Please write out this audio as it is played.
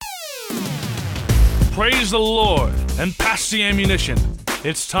praise the Lord and pass the ammunition.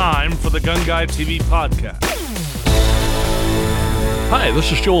 It's time for the Gun Guy TV podcast. Hi,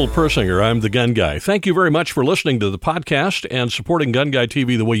 this is Joel Persinger. I'm the Gun Guy. Thank you very much for listening to the podcast and supporting Gun Guy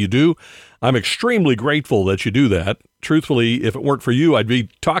TV the way you do. I'm extremely grateful that you do that. Truthfully, if it weren't for you, I'd be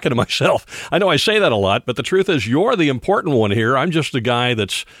talking to myself. I know I say that a lot, but the truth is you're the important one here. I'm just the guy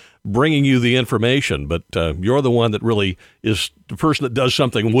that's bringing you the information, but you're the one that really is the person that does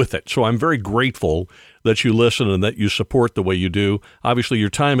something with it. So I'm very grateful that you listen and that you support the way you do. Obviously, your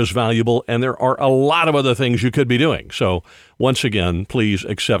time is valuable, and there are a lot of other things you could be doing. So once again, please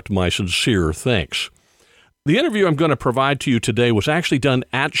accept my sincere thanks. The interview I'm going to provide to you today was actually done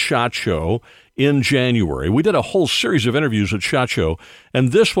at SHOT Show in January. We did a whole series of interviews at SHOT Show,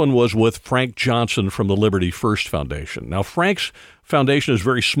 and this one was with Frank Johnson from the Liberty First Foundation. Now, Frank's foundation is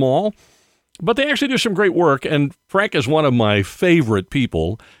very small, but they actually do some great work, and Frank is one of my favorite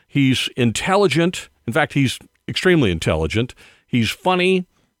people. He's intelligent. In fact, he's extremely intelligent. He's funny.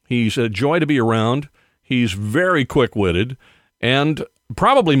 He's a joy to be around. He's very quick-witted, and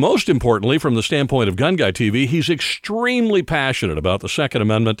probably most importantly, from the standpoint of Gun Guy TV, he's extremely passionate about the Second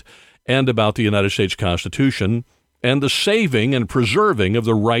Amendment and about the United States Constitution and the saving and preserving of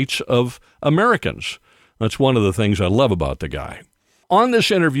the rights of Americans. That's one of the things I love about the guy. On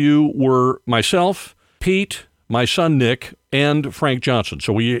this interview were myself, Pete, my son Nick, and Frank Johnson.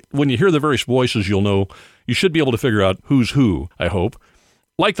 So when you hear the various voices, you'll know, you should be able to figure out who's who, I hope.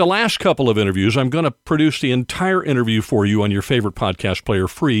 Like the last couple of interviews, I'm going to produce the entire interview for you on your favorite podcast player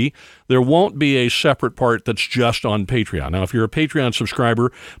free. There won't be a separate part that's just on Patreon. Now, if you're a Patreon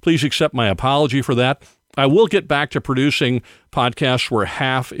subscriber, please accept my apology for that. I will get back to producing podcasts where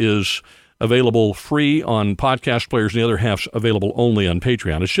half is available free on podcast players and the other half's available only on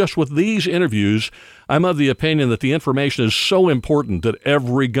Patreon. It's just with these interviews, I'm of the opinion that the information is so important that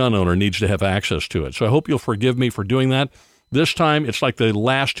every gun owner needs to have access to it. So I hope you'll forgive me for doing that. This time, it's like the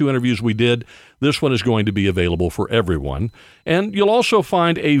last two interviews we did. This one is going to be available for everyone. And you'll also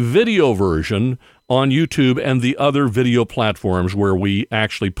find a video version on YouTube and the other video platforms where we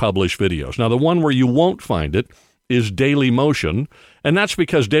actually publish videos. Now, the one where you won't find it is Daily Motion, and that's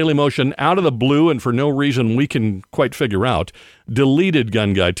because Daily Motion, out of the blue and for no reason we can quite figure out, deleted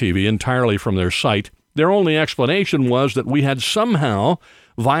Gun Guy TV entirely from their site. Their only explanation was that we had somehow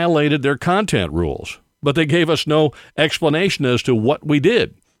violated their content rules. But they gave us no explanation as to what we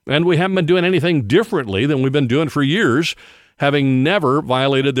did. And we haven't been doing anything differently than we've been doing for years, having never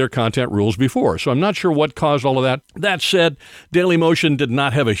violated their content rules before. So I'm not sure what caused all of that. That said, Daily Motion did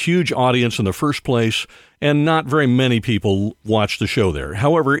not have a huge audience in the first place, and not very many people watched the show there.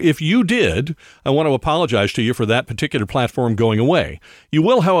 However, if you did, I want to apologize to you for that particular platform going away. You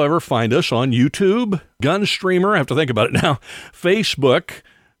will, however, find us on YouTube, Gunstreamer, I have to think about it now, Facebook,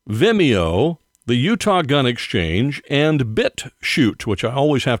 Vimeo, the Utah Gun Exchange, and BitChute, which I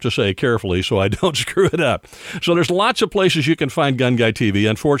always have to say carefully so I don't screw it up. So there's lots of places you can find Gun Guy TV.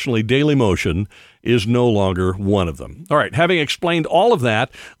 Unfortunately, Daily Motion is no longer one of them. All right, having explained all of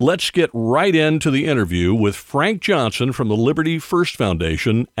that, let's get right into the interview with Frank Johnson from the Liberty First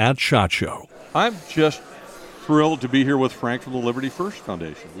Foundation at SHOT Show. I'm just thrilled to be here with Frank from the Liberty First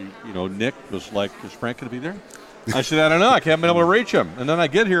Foundation. Nick was like, is Frank going to be there? I said, I don't know. I haven't been able to reach him. And then I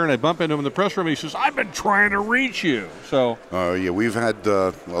get here and I bump into him in the press room. And he says, I've been trying to reach you. So, we've had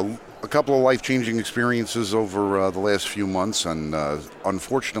a couple of life-changing experiences over the last few months, and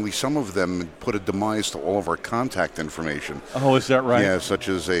unfortunately, some of them put a demise to all of our contact information. Oh, is that right? Yeah, such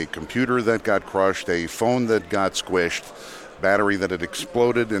as a computer that got crushed, a phone that got squished, battery that had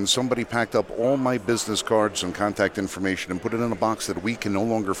exploded, and somebody packed up all my business cards and contact information and put it in a box that we can no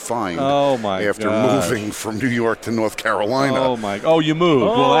longer find after moving from New York to North Carolina. Oh, you moved.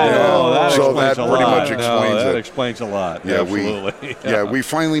 That explains a lot. Yeah, absolutely. We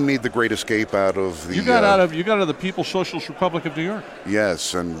finally made the great escape out of the... You got out of the People's Socialist Republic of New York.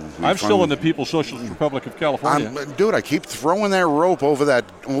 Yes, and I'm still in the People's Socialist Republic of California. Dude, I keep throwing that rope over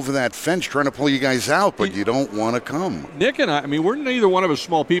that fence trying to pull you guys out, but you don't want to come. Nick and I mean, we're neither one of us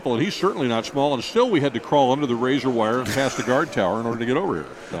small people, and he's certainly not small, and still we had to crawl under the razor wire and past the guard tower in order to get over here.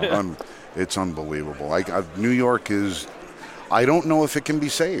 So. It's unbelievable. New York is... I don't know if it can be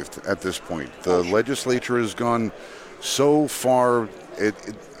saved at this point. The legislature has gone so far.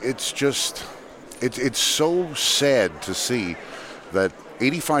 It's so sad to see that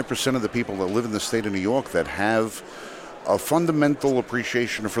 85% of the people that live in the state of New York that have a fundamental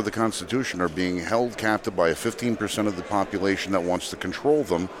appreciation for the Constitution are being held captive by a 15% of the population that wants to control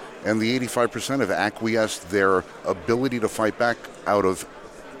them, and the 85% have acquiesced their ability to fight back out of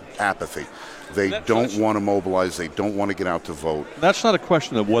apathy. They don't want to mobilize. They don't want to get out to vote. That's not a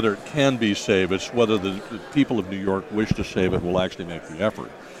question of whether it can be saved. It's whether the people of New York wish to save it and will actually make the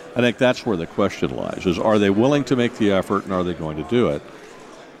effort. I think that's where the question lies, is are they willing to make the effort and are they going to do it?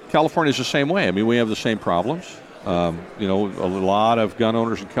 California's the same way. I mean, we have the same problems. A lot of gun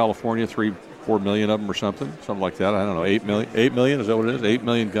owners in California, 3-4 million of them or something like that. I don't know, 8 million, is that what it is? 8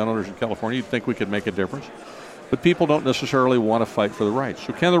 million gun owners in California. You'd think we could make a difference. But people don't necessarily want to fight for the right.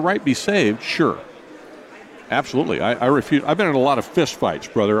 So can the right be saved? Sure. Absolutely. I refuse. I've been in a lot of fist fights,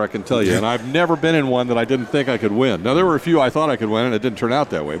 brother, I can tell you, and I've never been in one that I didn't think I could win. Now, there were a few I thought I could win, and it didn't turn out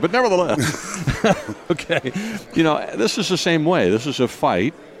that way. But nevertheless, okay, this is the same way. This is a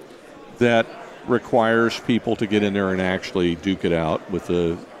fight that requires people to get in there and actually duke it out with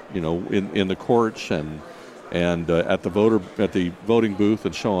the, in the courts and at the voting booth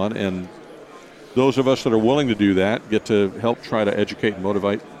and so on. And those of us that are willing to do that get to help try to educate and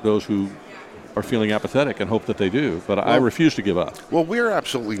motivate those who are feeling apathetic and hope that they do. But I refuse to give up. Well, we're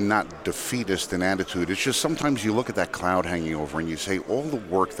absolutely not defeatist in attitude. It's just sometimes you look at that cloud hanging over and you say all the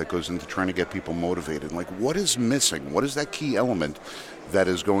work that goes into trying to get people motivated. Like, what is missing? What is that key element that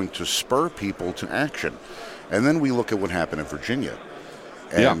is going to spur people to action? And then we look at what happened in Virginia.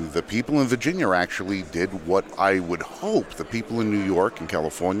 And the people in Virginia actually did what I would hope the people in New York and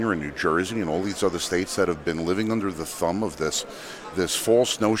California and New Jersey and all these other states that have been living under the thumb of this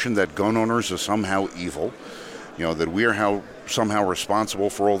false notion that gun owners are somehow evil, that we are somehow responsible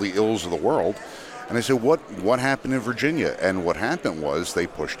for all the ills of the world. And I said, what happened in Virginia? And what happened was they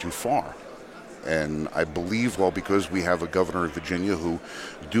pushed too far. And I believe, because we have a governor of Virginia who,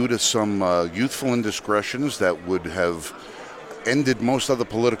 due to some youthful indiscretions that would have ended most other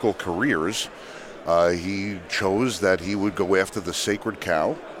political careers, he chose that he would go after the sacred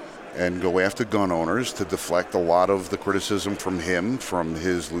cow and go after gun owners to deflect a lot of the criticism from him, from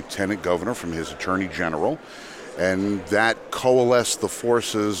his lieutenant governor, from his attorney general. And that coalesced the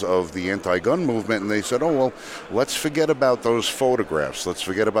forces of the anti-gun movement, and they said, let's forget about those photographs. Let's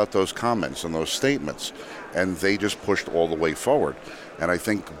forget about those comments and those statements. And they just pushed all the way forward. And I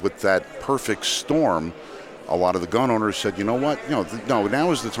think with that perfect storm, a lot of the gun owners said, you know what?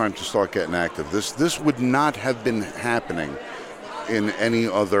 Now is the time to start getting active. This would not have been happening in any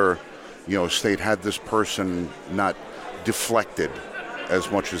other, state had this person not deflected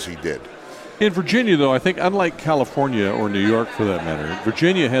as much as he did. In Virginia, though, I think unlike California or New York for that matter,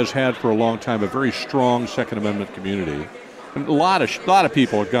 Virginia has had for a long time a very strong Second Amendment community. And a lot of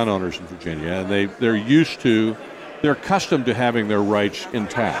people are gun owners in Virginia, and they're accustomed to having their rights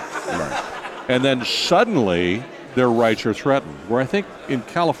intact. Right. And then suddenly their rights are threatened. Where I think in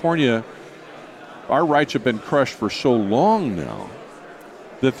California, our rights have been crushed for so long now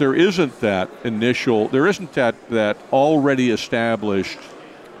that there isn't that already established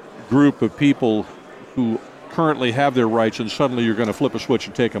group of people who currently have their rights, and suddenly you're going to flip a switch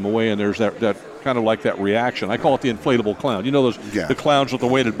and take them away, and there's that kind of like that reaction. I call it the inflatable clown. The clowns with the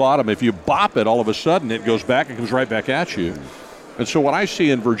weighted bottom. If you bop it, all of a sudden it goes back and comes right back at you. And so what I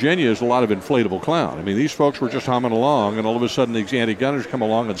see in Virginia is a lot of inflatable clown. I mean, these folks were just humming along, and all of a sudden these anti-gunners come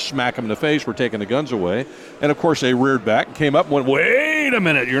along and smack them in the face. We're taking the guns away. And, of course, they reared back and came up and went, wait a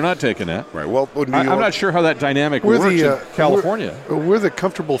minute, you're not taking that. Right. Well, I'm not sure how that dynamic works in California. We're the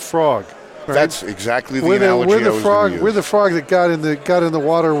comfortable frog. Right? That's exactly the analogy I was going to use. We're the frog that got in the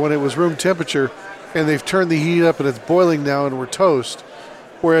water when it was room temperature, and they've turned the heat up, and it's boiling now, and we're toast.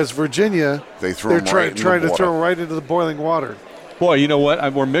 Whereas Virginia, they're trying to throw right into the boiling water. Boy, you know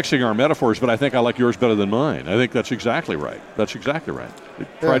what? We're mixing our metaphors, but I think I like yours better than mine. I think that's exactly right. They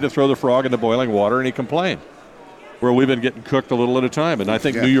tried to throw the frog into boiling water, and he complained. Where we've been getting cooked a little at a time. And I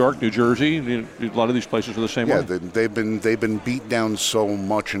think New York, New Jersey, a lot of these places are the same way. They've been beat down so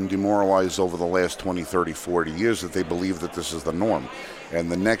much and demoralized over the last 20, 30, 40 years that they believe that this is the norm.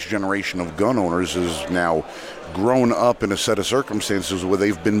 And the next generation of gun owners is now grown up in a set of circumstances where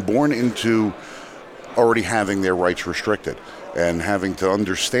they've been born into already having their rights restricted. And having to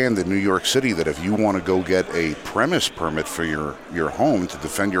understand in New York City that if you want to go get a premise permit for your home to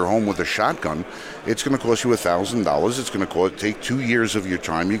defend your home with a shotgun, it's going to cost you $1,000. It's going to take 2 years of your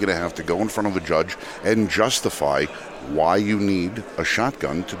time. You're going to have to go in front of a judge and justify why you need a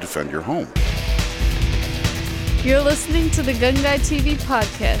shotgun to defend your home. You're listening to the Gun Guy TV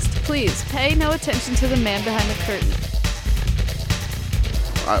podcast. Please pay no attention to the man behind the curtain.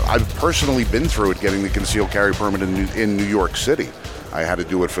 I've personally been through it, getting the concealed carry permit in New York City. I had to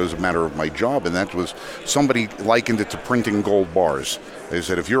do it as a matter of my job, and that was, somebody likened it to printing gold bars. They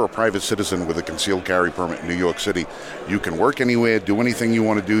said, if you're a private citizen with a concealed carry permit in New York City, you can work anywhere, do anything you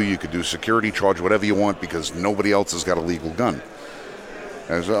want to do. You could do security, charge whatever you want, because nobody else has got a legal gun.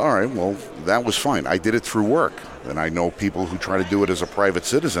 And I said, all right, well, that was fine. I did it through work. And I know people who try to do it as a private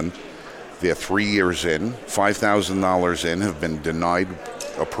citizen. They're 3 years in, $5,000 in, have been denied,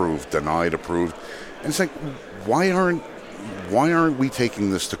 approved. And it's like, why aren't we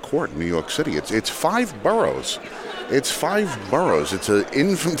taking this to court in New York City? It's 5 boroughs. It's 5 boroughs. It's an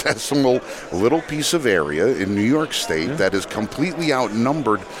infinitesimal little piece of area in New York State that is completely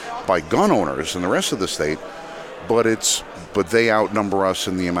outnumbered by gun owners in the rest of the state, but they outnumber us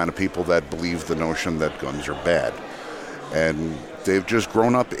in the amount of people that believe the notion that guns are bad. And they've just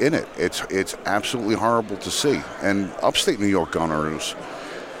grown up in it. It's absolutely horrible to see. And upstate New York gun owners,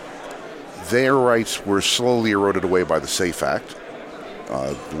 their rights were slowly eroded away by the SAFE Act.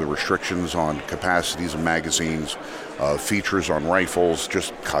 The restrictions on capacities of magazines, features on rifles,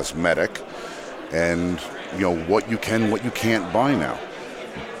 just cosmetic, and what you can, what you can't buy now.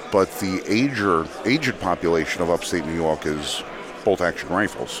 But the aged population of upstate New York is bolt-action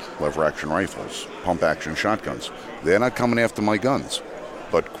rifles, lever-action rifles, pump-action shotguns. They're not coming after my guns.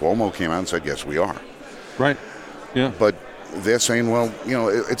 But Cuomo came out and said, yes, we are. Right. Yeah. But they're saying, well,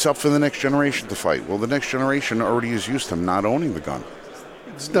 it's up for the next generation to fight. Well, the next generation already is used to not owning the gun.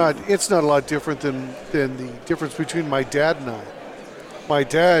 It's not a lot different than the difference between my dad and I. My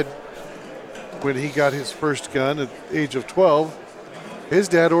dad, when he got his first gun at the age of 12, his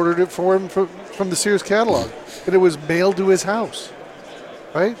dad ordered it for him from the Sears catalog, and it was mailed to his house,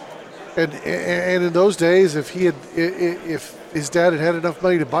 right? And in those days, if his dad had enough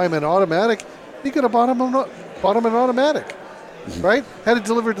money to buy him an automatic, he could have bought him an automatic, right? Had it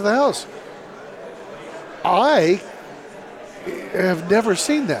delivered to the house. I have never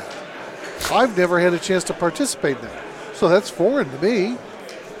seen that. I've never had a chance to participate in that, so that's foreign to me.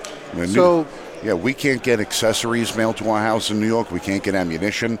 Yeah, we can't get accessories mailed to our house in New York. We can't get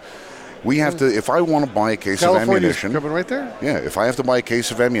ammunition. We have to, if I want to buy a case of ammunition. Coming right there? Yeah, if I have to buy a case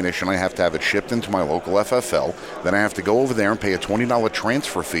of ammunition, I have to have it shipped into my local FFL. Then I have to go over there and pay a $20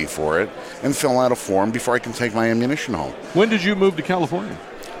 transfer fee for it and fill out a form before I can take my ammunition home. When did you move to California?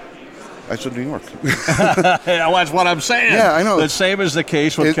 I said New York. That's what I'm saying. Yeah, I know. The same is the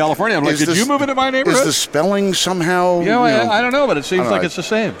case with California. I'm like, did you move into my neighborhood? Is the spelling somehow? I don't know, but it seems like it's the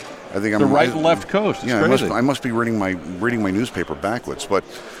same. I think the right and left coast. It's crazy. I must be reading my newspaper backwards. But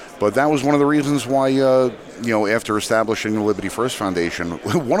that was one of the reasons why, after establishing the Liberty First Foundation,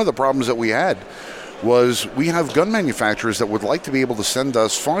 one of the problems that we had was we have gun manufacturers that would like to be able to send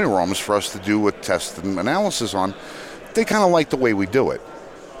us firearms for us to do a test and analysis on. They kind of like the way we do it.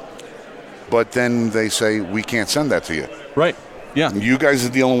 But then they say, we can't send that to you. Right, yeah. You guys are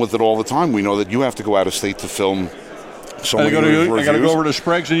dealing with it all the time. We know that you have to go out of state to film so many reviews. I got to go over to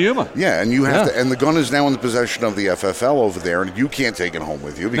Sprague's and Yuma. Yeah, and you have to, and the gun is now in the possession of the FFL over there, and you can't take it home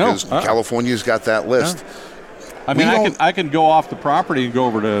with you because California's got that list. I mean, I can go off the property and go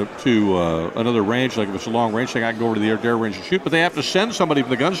over to another range, like if it's a long range thing, I can go over to the Dare range and shoot, but they have to send somebody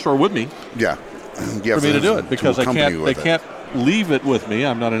from the gun store with me. Yeah. For me to do it, because they can't leave it with me.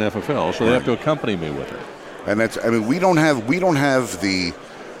 I'm not an FFL, so they have to accompany me with it. And that's, we don't have the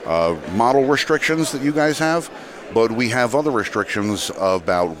model restrictions that you guys have, but we have other restrictions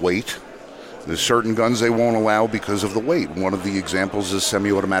about weight. There's certain guns they won't allow because of the weight. One of the examples is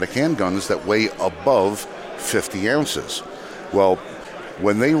semi-automatic handguns that weigh above 50 ounces. Well,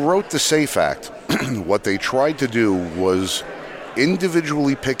 when they wrote the SAFE Act, what they tried to do was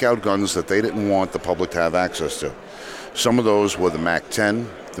individually pick out guns that they didn't want the public to have access to. Some of those were the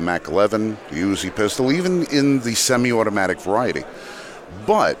MAC-10, the MAC-11, the Uzi pistol, even in the semi-automatic variety.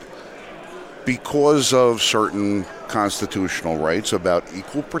 But because of certain constitutional rights about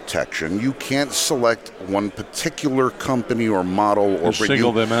equal protection, you can't select one particular company or model or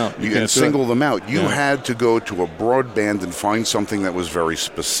single them out. You can't single them out. You had to go to a broad band and find something that was very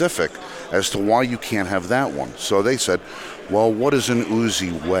specific as to why you can't have that one. So they said, well, what does an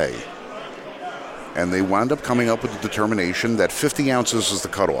Uzi weigh? And they wound up coming up with the determination that 50 ounces is the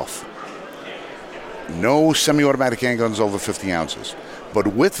cutoff. No semi-automatic handguns over 50 ounces. But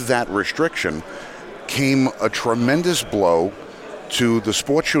with that restriction came a tremendous blow to the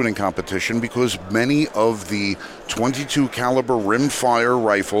sport shooting competition because many of the 22 caliber rimfire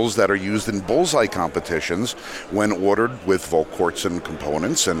rifles that are used in bullseye competitions, when ordered with Volquartsen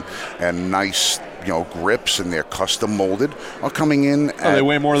components and nice grips, and they're custom molded, are coming in at they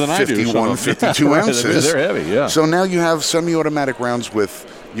weigh more than 51, 52 ounces. They're heavy, yeah. So now you have semi-automatic rounds with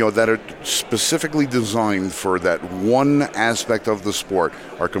that are specifically designed for that one aspect of the sport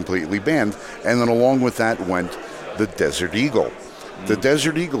are completely banned. And then along with that went the Desert Eagle. The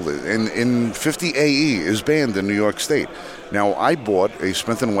Desert Eagle in 50 AE is banned in New York State. Now, I bought a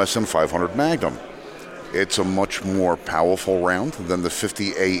Smith & Wesson 500 Magnum. It's a much more powerful round than the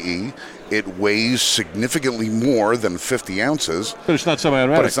 50 AE. It weighs significantly more than 50 ounces. But it's not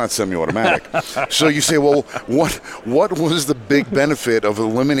semi-automatic. But it's not semi-automatic. So you say, well, what was the big benefit of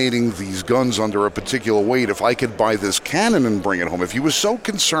eliminating these guns under a particular weight if I could buy this cannon and bring it home? If you were so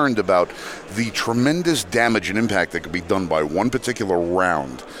concerned about the tremendous damage and impact that could be done by one particular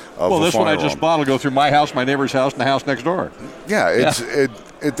round of this firearm. one I just bought will go through my house, my neighbor's house, and the house next door. Yeah,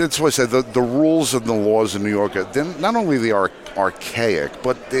 that's what I said. The rules and the laws in New York, not only they are archaic,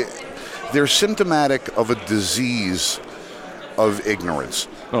 but they're symptomatic of a disease of ignorance.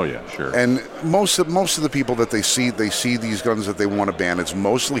 Oh yeah, sure. And most of the people that they see these guns that they want to ban. It's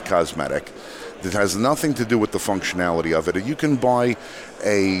mostly cosmetic. It has nothing to do with the functionality of it. You can buy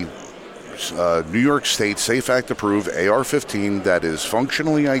a New York State Safe Act approved AR-15 that is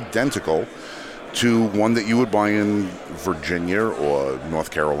functionally identical to one that you would buy in Virginia or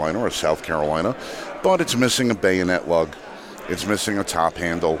North Carolina or South Carolina, but it's missing a bayonet lug. It's missing a top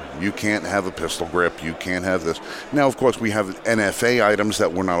handle. You can't have a pistol grip. You can't have this. Now, of course, we have NFA items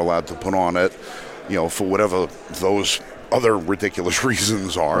that we're not allowed to put on it, for whatever those other ridiculous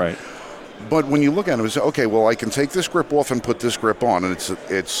reasons are. Right. But when you look at it, it's okay. Well, I can take this grip off and put this grip on, and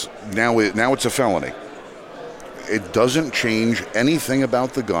it's now a felony. It doesn't change anything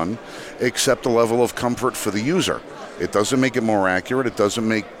about the gun except the level of comfort for the user. It doesn't make it more accurate. It doesn't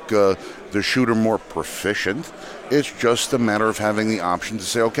make the shooter more proficient. It's just a matter of having the option to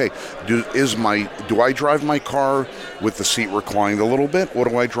say, okay, do I drive my car with the seat reclined a little bit, or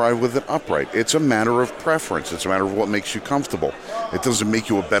do I drive with it upright? It's a matter of preference. It's a matter of what makes you comfortable. It doesn't make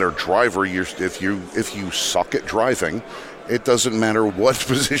you a better driver. If you suck at driving, it doesn't matter what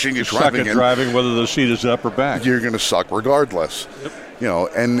position you're driving in. Suck at driving, whether the seat is up or back. You're going to suck regardless. Yep.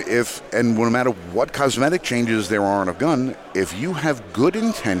 And no matter what cosmetic changes there are on a gun, if you have good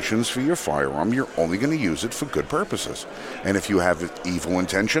intentions for your firearm, you're only going to use it for good purposes. And if you have evil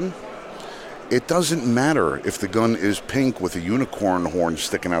intention, it doesn't matter if the gun is pink with a unicorn horn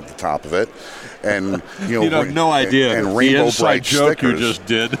sticking out the top of it, and you have no idea. And rainbow the inside bright joke stickers. You just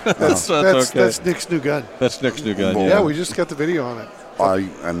did. That's Nick's new gun. That's Nick's new gun. Yeah, we just got the video on it.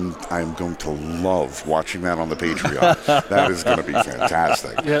 I'm going to love watching that on the Patreon. That is going to be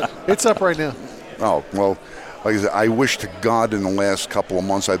fantastic. Yeah, it's up right now. Oh, well, like I said, I wish to God in the last couple of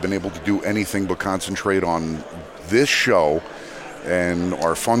months I've been able to do anything but concentrate on this show and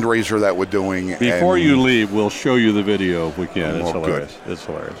our fundraiser that we're doing. Before you leave, we'll show you the video if we can. It's hilarious. Good. It's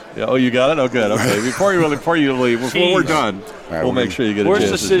hilarious. Yeah. Oh, you got it? Oh, good. Okay. Before you leave, before we're done, we'll make sure you get a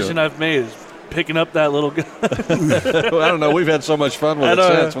chance. Worst decision I've made is picking up that little gun. I don't know. We've had so much fun with it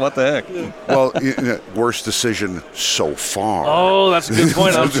since. What the heck? Well, worst decision so far. Oh, that's a good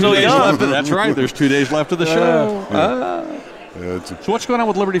point. I'm still young. That's right. There's 2 days left of the show. So what's going on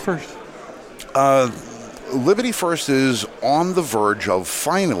with Liberty First? Liberty First is on the verge of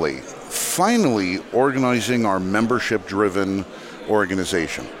finally organizing our membership-driven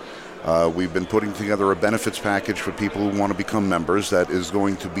organization. We've been putting together a benefits package for people who want to become members that is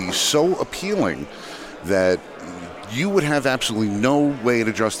going to be so appealing that you would have absolutely no way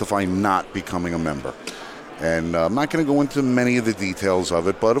to justify not becoming a member. And I'm not going to go into many of the details of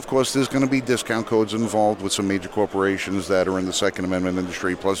it, but of course there's going to be discount codes involved with some major corporations that are in the Second Amendment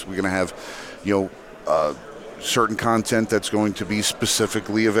industry. Plus we're going to have, certain content that's going to be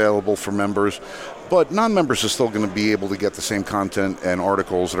specifically available for members. But non-members are still going to be able to get the same content and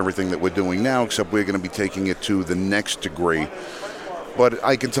articles and everything that we're doing now, except we're going to be taking it to the next degree. But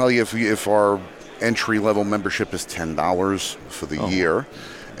I can tell you if our entry-level membership is $10 for the year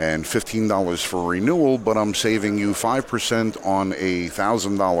and $15 for renewal, but I'm saving you 5% on a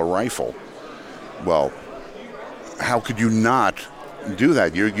 $1,000 rifle, well, how could you not do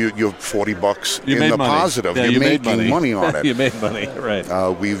that? You're $40 in the positive. Yeah, you're making money on it. You made money,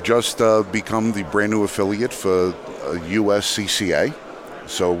 right. We've just become the brand new affiliate for USCCA.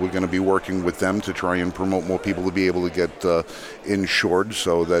 So we're going to be working with them to try and promote more people to be able to get insured,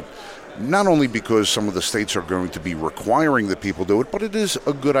 so that not only because some of the states are going to be requiring that people do it, but it is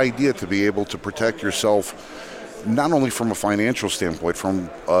a good idea to be able to protect yourself not only from a financial standpoint, from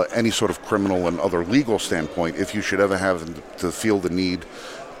any sort of criminal and other legal standpoint, if you should ever have to feel the need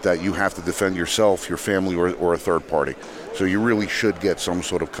that you have to defend yourself, your family, or a third party. So you really should get some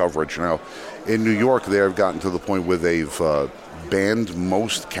sort of coverage. Now, in New York, they've gotten to the point where they've banned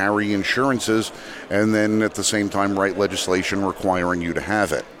most carry insurances and then at the same time write legislation requiring you to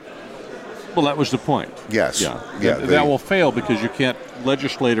have it. Well, that was the point. Yes. Yeah. Yeah, That will fail because you can't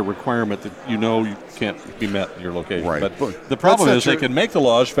legislate a requirement that you can't be met in your location. Right. But the problem is they true. can make the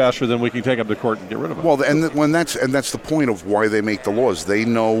laws faster than we can take them to court and get rid of them. Well, that's the point of why they make the laws. They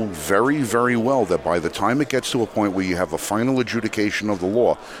know very, very well that by the time it gets to a point where you have a final adjudication of the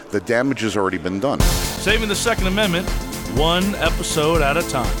law, the damage has already been done. Saving the Second Amendment, one episode at a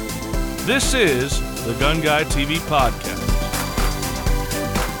time. This is the Gun Guy TV Podcast.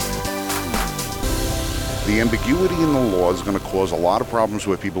 The ambiguity in the law is going to cause a lot of problems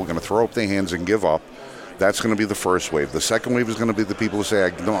where people are going to throw up their hands and give up. That's going to be the first wave. The second wave is going to be the people who say, I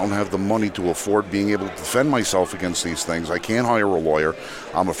don't have the money to afford being able to defend myself against these things. I can't hire a lawyer.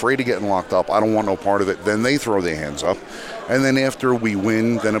 I'm afraid of getting locked up. I don't want no part of it. Then they throw their hands up. And then after we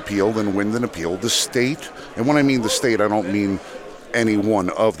win, then appeal, then win, then appeal, the state, and when I mean the state, I don't mean any one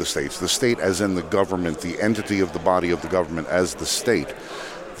of the states. The state as in the government, the entity of the body of the government as the state.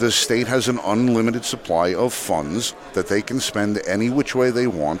 The state has an unlimited supply of funds that they can spend any which way they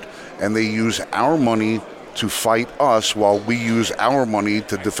want, and they use our money to fight us while we use our money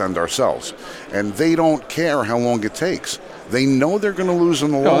to defend ourselves. And they don't care how long it takes. They know they're going to lose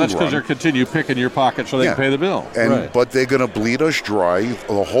in the long run. That's because they're continue picking your pocket so they can pay the bill. But they're going to bleed us dry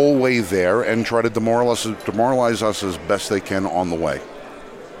the whole way there and try to demoralize us as best they can on the way.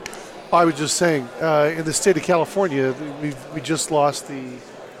 I was just saying, in the state of California, we just lost the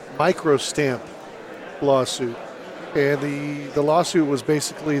microstamp lawsuit. And the lawsuit was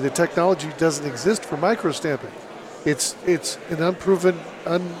basically the technology doesn't exist for microstamping. It's an unproven,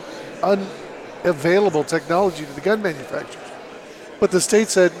 unavailable technology to the gun manufacturers. But the state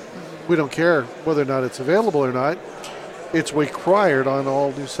said, we don't care whether or not it's available or not. It's required on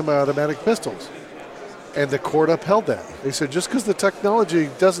all new semi-automatic pistols. And the court upheld that. They said just because the technology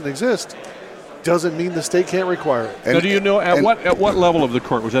doesn't exist doesn't mean the state can't require it. Now, do you know at what level of the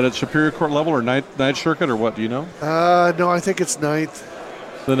court? Was that at Superior Court level or Ninth Circuit or what? Do you know? No, I think it's Ninth.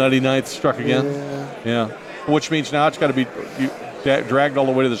 The 99th struck again? Yeah. Which means now it's got to be dragged all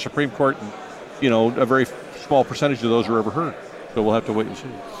the way to the Supreme Court, and, a very small percentage of those are ever heard. So we'll have to wait and see.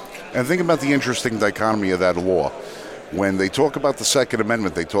 And think about the interesting dichotomy of that law. When they talk about the Second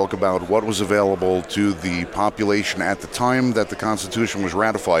Amendment, they talk about what was available to the population at the time that the Constitution was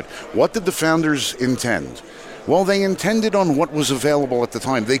ratified. What did the founders intend? Well, they intended on what was available at the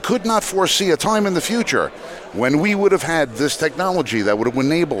time. They could not foresee a time in the future when we would have had this technology that would have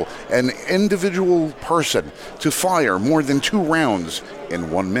enabled an individual person to fire more than 2 rounds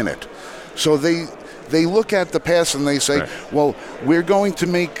in 1 minute. So they look at the past and they say, well, we're going to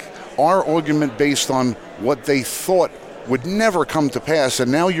make our argument based on what they thought would never come to pass,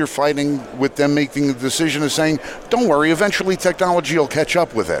 and now you're fighting with them making the decision of saying, don't worry, eventually technology will catch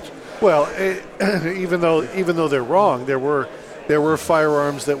up with it. Well, even though they're wrong, there were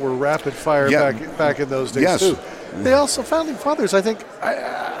firearms that were rapid fire back in those days too. They also, founding fathers, I think,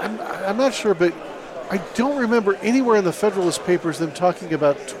 I'm not sure, but I don't remember anywhere in the Federalist Papers them talking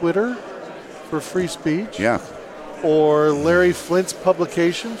about Twitter for free speech. Yeah. Or Larry Flint's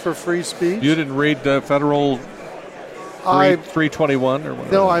publication for free speech. You didn't read Federal 321 or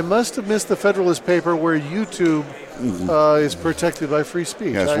whatever? No, I must have missed the Federalist paper where YouTube is protected by free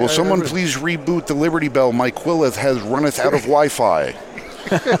speech. Yes. Will someone please reboot the Liberty Bell? My Quillith has runneth out of Wi-Fi.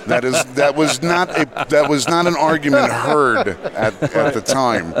 that was not an argument heard at the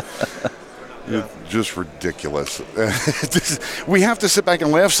time. Just ridiculous. We have to sit back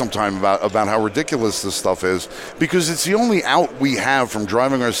and laugh sometime about how ridiculous this stuff is, because it's the only out we have from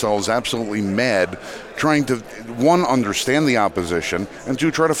driving ourselves absolutely mad trying to, 1, understand the opposition, and 2,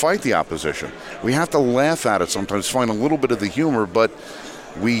 try to fight the opposition. We have to laugh at it sometimes, find a little bit of the humor, but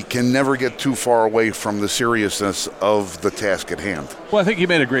we can never get too far away from the seriousness of the task at hand. Well, I think you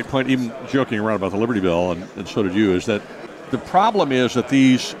made a great point, even joking around about the Liberty Bell, and so did you, is that the problem is that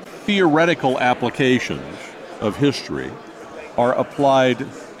these theoretical applications of history are applied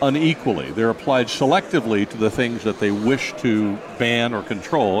unequally. They're applied selectively to the things that they wish to ban or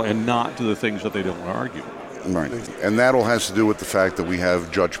control, and not to the things that they don't want to argue. Right. And that all has to do with the fact that we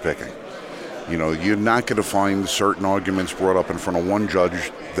have judge picking. You're not going to find certain arguments brought up in front of one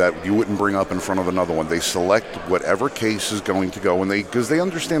judge that you wouldn't bring up in front of another one. They select whatever case is going to go, and because they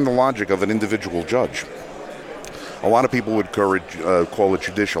understand the logic of an individual judge. A lot of people would call it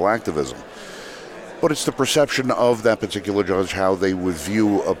judicial activism. But it's the perception of that particular judge, how they would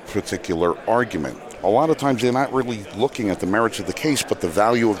view a particular argument. A lot of times they're not really looking at the merits of the case, but the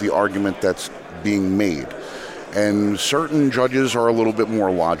value of the argument that's being made. And certain judges are a little bit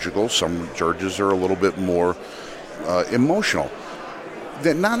more logical. Some judges are a little bit more emotional.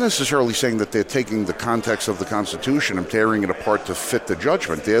 they're not necessarily saying that they're taking the context of the Constitution and tearing it apart to fit the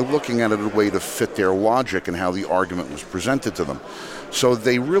judgment. They're looking at it a way to fit their logic and how the argument was presented to them. So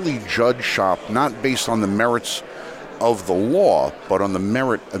they really judge shop not based on the merits of the law, but on the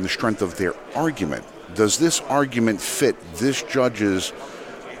merit and the strength of their argument. Does this argument fit this judge's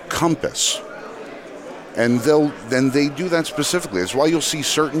compass? And they do that specifically. That's why you'll see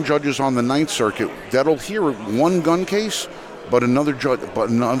certain judges on the Ninth Circuit that'll hear one gun case, but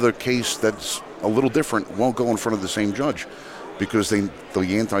another case that's a little different won't go in front of the same judge, because the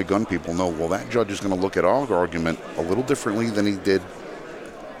anti-gun people know, well, that judge is going to look at our argument a little differently than he did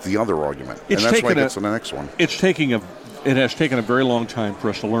the other argument, and that's why it gets to the next one. It has taken a very long time for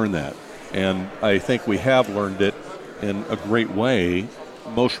us to learn that, and I think we have learned it in a great way,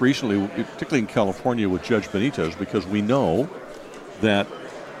 most recently, particularly in California with Judge Benitez, because we know that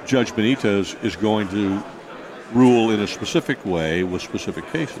Judge Benitez is going to rule in a specific way with specific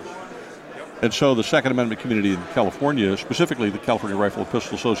cases. And so the Second Amendment community in California, specifically the California Rifle and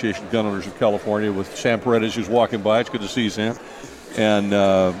Pistol Association Gun Owners of California, with Sam Paredes, who's walking by, it's good to see you, Sam, and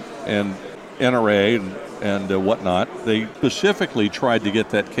NRA and whatnot, they specifically tried to get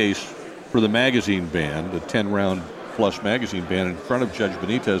that case for the magazine ban, the 10-round plus magazine ban, in front of Judge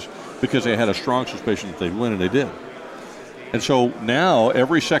Benitez, because they had a strong suspicion that they'd win, and they did. And so now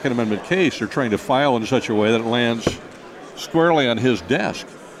every Second Amendment case they're trying to file in such a way that it lands squarely on his desk.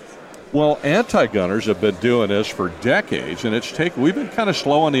 Well, anti-gunners have been doing this for decades, and we've been kind of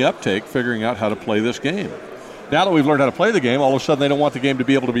slow on the uptake figuring out how to play this game. Now that we've learned how to play the game, all of a sudden they don't want the game to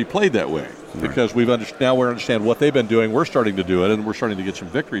be able to be played that way, right? Because now we understand what they've been doing. We're starting to do it, and we're starting to get some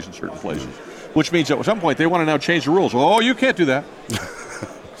victories in certain places, which means that at some point they want to now change the rules. Oh, you can't do that.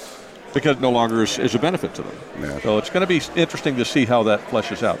 Because it no longer is a benefit to them. Yeah. So it's going to be interesting to see how that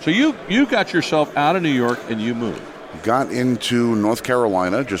fleshes out. So you got yourself out of New York and you moved. Got into North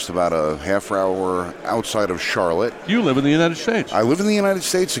Carolina, just about a half hour outside of Charlotte. You live in the United States. I live in the United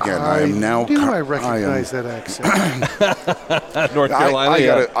States again. I am now. I recognize that accent. North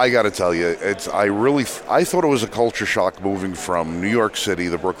Carolina. I got to tell you, I thought it was a culture shock moving from New York City,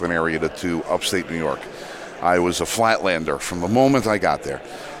 the Brooklyn area, to upstate New York. I was a flatlander from the moment I got there.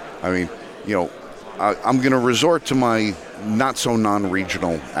 I mean, I'm going to resort to my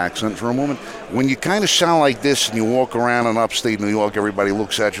not-so-non-regional accent for a moment. When you kind of sound like this and you walk around in upstate New York, everybody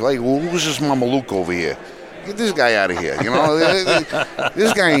looks at you like, well, who's this Mama Luke over here? Get this guy out of here.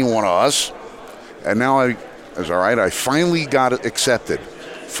 This guy ain't one of us. And now it's all right. I finally got accepted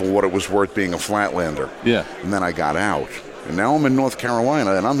for what it was worth being a flatlander. Yeah. And then I got out. And now I'm in North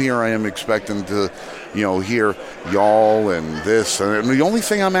Carolina, and I am expecting to, hear y'all and this. And the only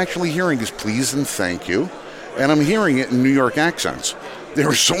thing I'm actually hearing is please and thank you. And I'm hearing it in New York accents. There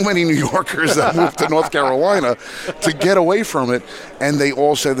are so many New Yorkers that moved to North Carolina to get away from it, and they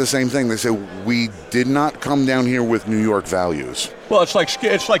all said the same thing. They said, we did not come down here with New York values. Well, it's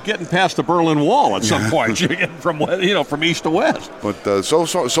like getting past the Berlin Wall at some point. You're getting from east to west. But so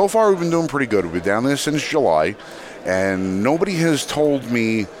far we've been doing pretty good. We've been down there since July, and nobody has told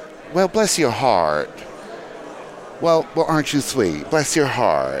me, well, bless your heart. Well, aren't you sweet? Bless your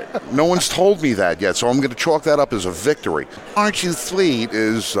heart. No one's told me that yet, so I'm going to chalk that up as a victory. Aren't you sweet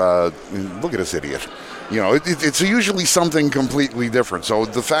is, look at this idiot. It's usually something completely different. So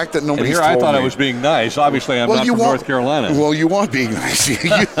the fact that nobody's told me... And here I thought I was being nice. Obviously, I'm not from North Carolina. Well, you are being nice.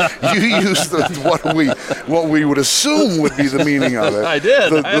 You used what we would assume would be the meaning of it. I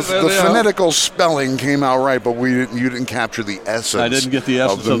did. The phonetical spelling came out right, but you didn't capture the essence. I didn't get the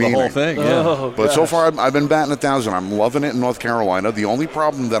essence of the whole thing. Yeah. Oh, but so far, I've been batting 1,000. I'm loving it in North Carolina. The only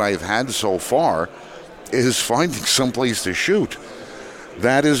problem that I've had so far is finding someplace to shoot.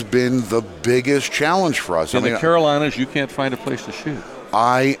 That has been the biggest challenge for us. In the Carolinas, you can't find a place to shoot.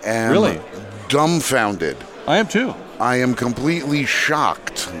 I am dumbfounded. I am too. I am completely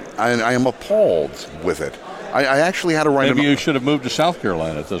shocked. I am appalled with it. I actually had to write. Maybe you should have moved to South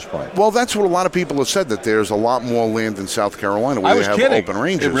Carolina at this point. Well, that's what a lot of people have said, that there's a lot more land in South Carolina where they have open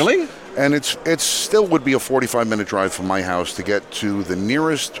ranges. Really? And it still would be a 45-minute drive from my house to get to the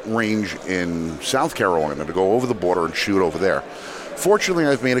nearest range in South Carolina, to go over the border and shoot over there. Fortunately,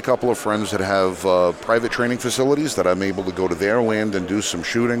 I've made a couple of friends that have private training facilities that I'm able to go to their land and do some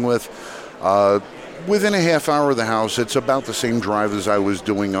shooting with. within a half hour of the house. It's about the same drive as I was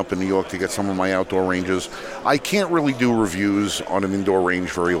doing up in New York to get some of my outdoor ranges. I can't really do reviews on an indoor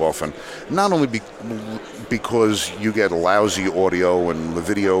range very often, not only because you get lousy audio and the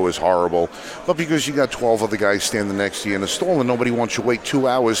video is horrible, but because you got 12 other guys standing next to you in a stall and nobody wants you to wait 2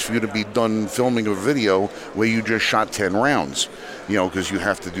 hours for you to be done filming a video where you just shot 10 rounds. Because you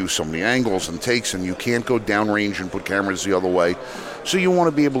have to do so many angles and takes, and you can't go downrange and put cameras the other way. So you want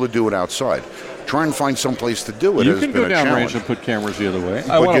to be able to do it outside. Try and find some place to do it. You has can been go a downrange challenge. and put cameras the other way.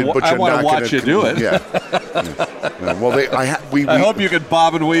 But I want you're to not watch you do it. Yeah. Well, I hope you can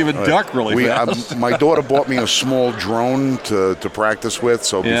bob and weave and duck really fast. My daughter bought me a small drone to practice with,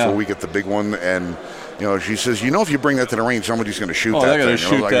 so Yeah. before we get the big one, and she says, if you bring that to the range, somebody's going to shoot that they're thing. going to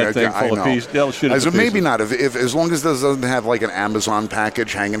shoot that thing full of pieces. They'll shoot it. I to said, maybe pieces. not. If as long as this doesn't have like an Amazon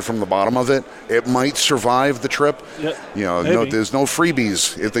package hanging from the bottom of it, it might survive the trip. Yep. There's no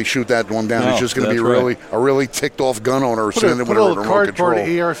freebies if they shoot that one down. No, It's just going to be that's a really ticked off gun owner Put sitting a with a little remote cardboard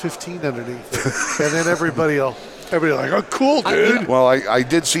control. AR-15 underneath it, and then everybody like, oh, cool, dude. Well, I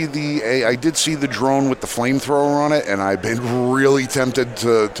did see the drone with the flamethrower on it, and I've been really tempted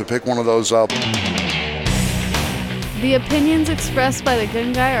to pick one of those up. The opinions expressed by the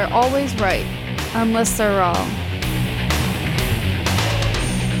Gun Guy are always right, unless they're wrong.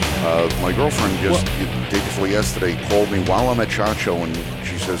 My girlfriend just the day before yesterday called me while I'm at SHOT Show, and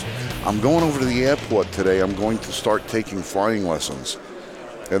she says, I'm going over to the airport today. I'm going to start taking flying lessons.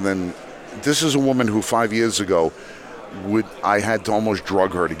 And then this is a woman who 5 years ago I had to almost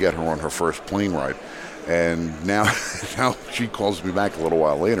drug her to get her on her first plane ride. And now she calls me back a little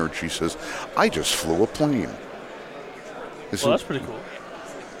while later and she says, I just flew a plane. Well, that's pretty cool.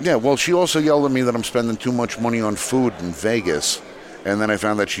 Yeah, well, she also yelled at me that I'm spending too much money on food in Vegas. And then I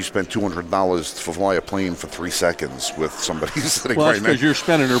found that she spent $200 to fly a plane for 3 seconds with somebody sitting Well, right that's next. because you're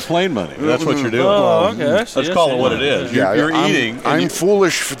spending her plane money. That's what you're doing. Oh, okay. I see, Let's I call see. it what it is. Yeah, You're eating. and I'm you-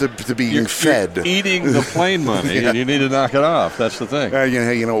 foolish to being fed. You're eating the plane money, and you need to knock it off. That's the thing.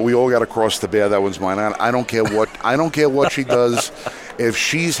 We all got to cross the bear. That one's mine. I don't care what she does. If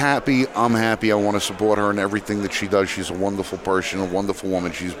she's happy, I'm happy. I want to support her in everything that she does. She's a wonderful person, a wonderful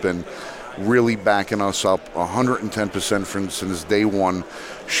woman. She's been really backing us up 110% since day one.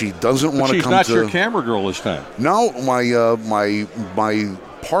 She doesn't want to She's come not to your camera girl this time. No, my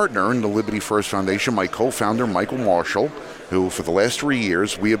partner in the Liberty First Foundation, my co-founder, Michael Marshall, who for the last 3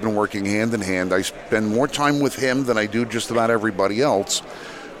 years, we have been working hand in hand. I spend more time with him than I do just about everybody else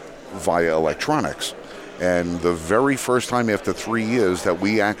via electronics. And the very first time after 3 years that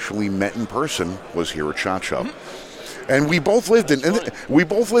we actually met in person was here at SHOT Show. And we both lived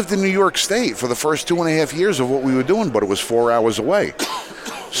in New York State for the first 2.5 years of what we were doing, but it was 4 hours away.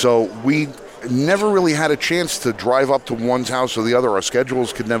 So we never really had a chance to drive up to one's house or the other. Our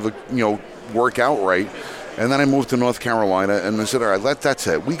schedules could never, work out right. And then I moved to North Carolina, and I said, all right, that's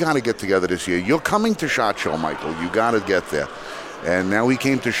it. We got to get together this year. You're coming to SHOT Show, Michael. You got to get there. And now he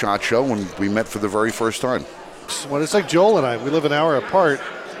came to SHOT Show, and we met for the very first time. Well, it's like Joel and I. We live an hour apart.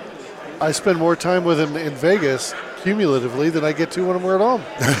 I spend more time with him in Vegas cumulatively than I get to when we're at home.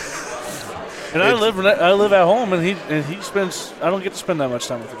 And I live at home, and he spends. I don't get to spend that much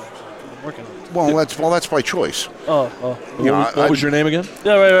time with him. I'm working. Well, that's by choice. Oh. What was your name again?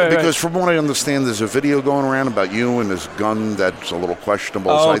 Yeah, right. Because from what I understand, there's a video going around about you and this gun that's a little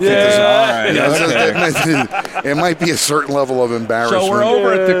questionable. Oh, so I think yeah. it might be a certain level of embarrassment. So we're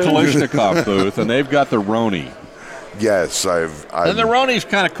over at the Kalashnikov booth, and they've got the Roni. Yes, I've And the Roni's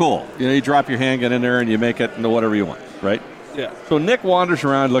kind of cool. You drop your handgun in there, and you make it into whatever you want, right? Yeah. So Nick wanders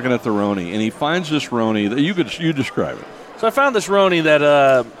around looking at the Roni, and he finds this Roni that you describe it. So I found this Roni that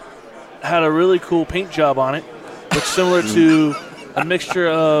had a really cool paint job on it. Looks similar to a mixture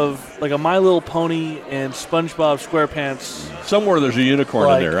of like a My Little Pony and SpongeBob SquarePants. Somewhere there's a unicorn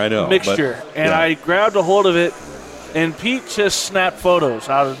in there, I know. Mixture. But, and yeah. I grabbed a hold of it, and Pete just snapped photos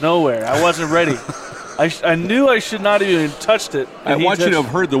out of nowhere. I wasn't ready. I knew I should not have even touched it. I want you to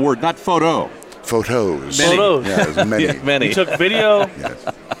have heard the word, not photo. Photos. Many. Photos. Yeah, there's many. Yeah, many. He took video. Yes.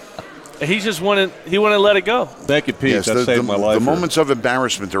 And he just wouldn't let it go. Thank you, Pete. Yes, that saved my life. The moments of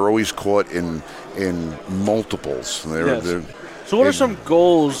embarrassment are always caught in multiples. Yes. So what are some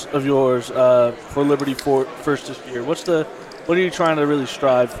goals of yours for Liberty First this year? What are you trying to really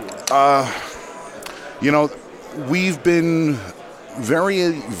strive for? We've been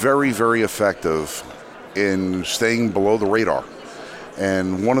very, very, very effective in staying below the radar.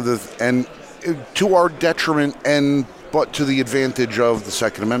 And and to our detriment but to the advantage of the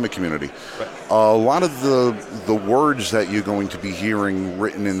Second Amendment community. Right. A lot of the words that you're going to be hearing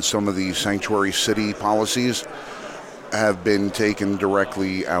written in some of these sanctuary city policies have been taken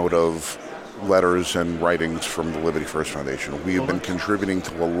directly out of letters and writings from the Liberty First Foundation. We have been contributing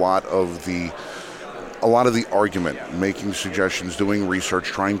to a lot of the argument, making suggestions, doing research,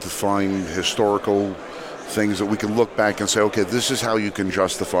 trying to find historical things that we can look back and say, okay, this is how you can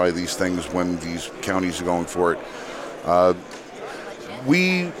justify these things when these counties are going for it.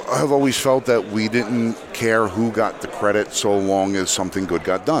 We have always felt that we didn't care who got the credit so long as something good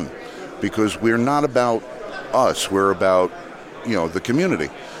got done, because we're not about us, we're about, the community.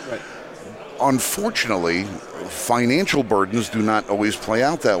 Right. Unfortunately, financial burdens do not always play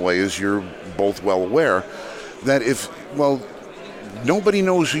out that way, as you're both well aware, that nobody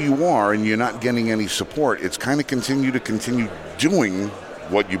knows who you are and you're not getting any support, it's kind of continue doing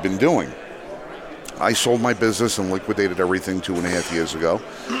what you've been doing. I sold my business and liquidated everything 2.5 years ago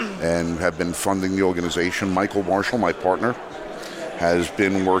and have been funding the organization. Michael Marshall, my partner, has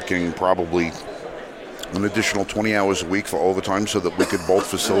been working probably an additional 20 hours a week for overtime so that we could both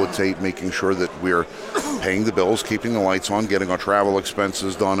facilitate making sure that we're paying the bills, keeping the lights on, getting our travel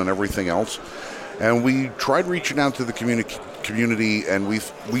expenses done and everything else. And we tried reaching out to the community, and we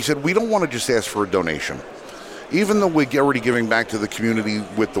said we don't want to just ask for a donation. Even though we're already giving back to the community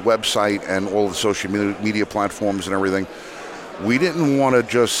with the website and all the social media platforms and everything, we didn't want to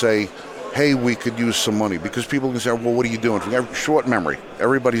just say, hey, we could use some money, because people can say, well, what are you doing? We have short memory.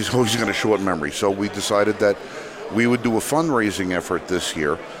 Everybody's always going to short memory. So we decided that we would do a fundraising effort this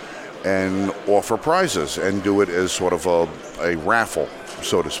year and offer prizes and do it as sort of a raffle,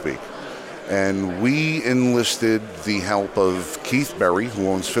 so to speak. And we enlisted the help of Keith Berry, who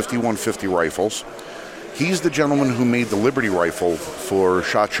owns 5150 Rifles. He's the gentleman who made the Liberty rifle for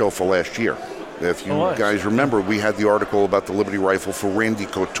SHOT Show for last year. If you guys remember, we had the article about the Liberty rifle for Randy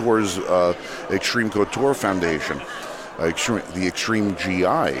Couture's Extreme Couture Foundation, the Extreme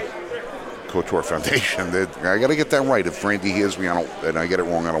GI Couture Foundation. I got to get that right. If Randy hears me and I get it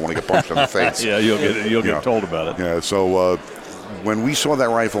wrong, I don't want to get punched in the face. Yeah, you'll get told about it. Yeah, so when we saw that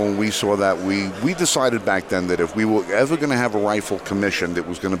rifle and we saw that, we decided back then that if we were ever going to have a rifle commissioned, it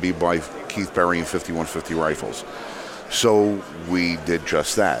was going to be by Keith Berry and 5150 Rifles. So we did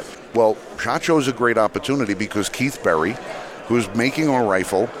just that. Well, SHOT Show is a great opportunity because Keith Berry, who's making our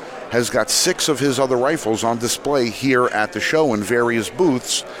rifle, has got 6 of his other rifles on display here at the show in various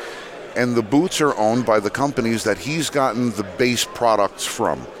booths, and the booths are owned by the companies that he's gotten the base products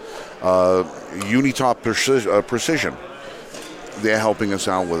from. Unitop Precision. They're helping us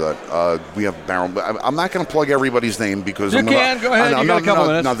out with it. We have Barrel. I'm not going to plug everybody's name because go ahead. You got a couple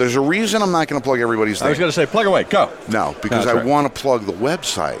minutes. No, there's a reason I'm not going to plug everybody's name. I was going to say, plug away. Go. No, because I want to plug the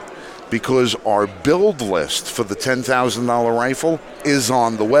website. Because our build list for the $10,000 rifle is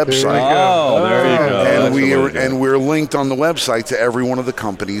on the website. There you go. And we're linked on the website to every one of the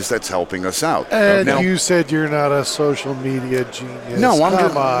companies that's helping us out. And you said you're not a social media genius. No,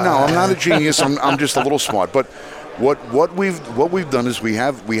 I'm not a genius. I'm just a little smart. But what we've done is we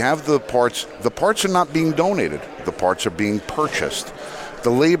have the parts. The parts are not being donated. The parts are being purchased. The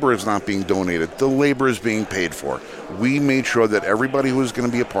labor is not being donated. The labor is being paid for. We made sure that everybody who was going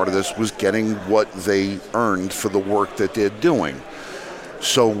to be a part of this was getting what they earned for the work that they're doing.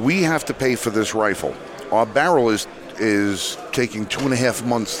 So we have to pay for this rifle. Our barrel is taking 2.5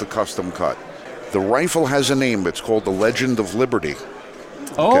 months to custom cut. The rifle has a name. It's called the Legend of Liberty.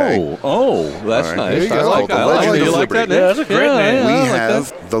 Okay. That's right. nice. I like that. Yeah, that's a great name. We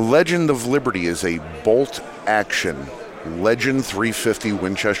have the Legend of Liberty is a bolt action Legend 350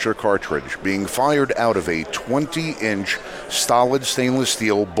 Winchester cartridge being fired out of a 20-inch stolid stainless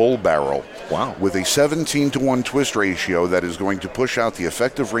steel bull barrel. Wow. With a 17-to-1 twist ratio that is going to push out the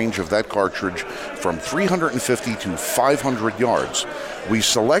effective range of that cartridge from 350 to 500 yards. We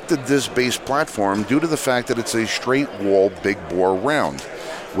selected this base platform due to the fact that it's a straight wall big bore round.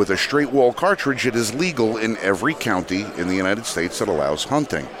 With a straight wall cartridge, it is legal in every county in the United States that allows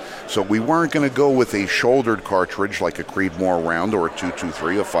hunting. So we weren't going to go with a shouldered cartridge like a Creedmoor round or a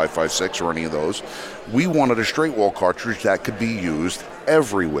 223, a 5.56 or any of those. We wanted a straight wall cartridge that could be used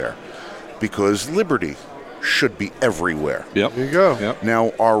everywhere because Liberty should be everywhere. Yep. There you go. Yep.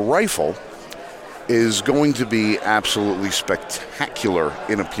 Now, our rifle is going to be absolutely spectacular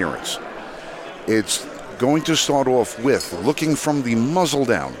in appearance. It's going to start off with, looking from the muzzle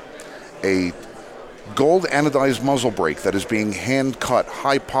down, a gold anodized muzzle brake that is being hand cut,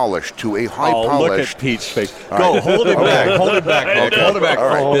 high polished to a high polished. Look at Pete's face. Go, hold it back. Hold it back. Okay. Hold it back. All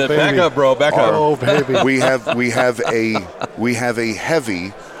right. Oh, Back up, bro. Back up. Oh, baby. We have a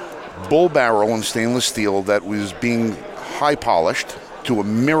heavy bull barrel in stainless steel that was being high polished to a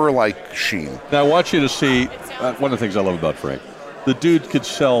mirror-like sheen. Now I want you to see one of the things I love about Frank. The dude could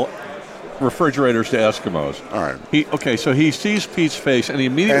sell refrigerators to Eskimos. All right. So he sees Pete's face, and he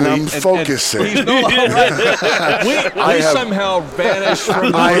immediately... And I'm focusing. He's we somehow vanished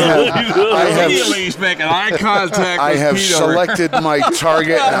from the Immediately he's making eye contact I with have Pete selected my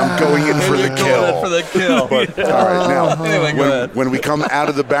target, and I'm going in for the kill. For the kill. But, all right, now, Anyway, go ahead. when we come out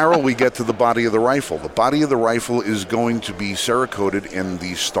of the barrel, we get to the body of the rifle. The body of the rifle is going to be Cerakoted in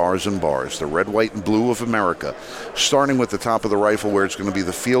the stars and bars, the red, white, and blue of America, starting with the top of the rifle where it's going to be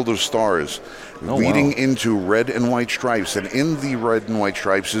the field of stars, leading into red and white stripes. And in the red and white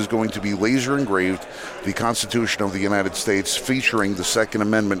stripes is going to be laser engraved the Constitution of the United States, featuring the Second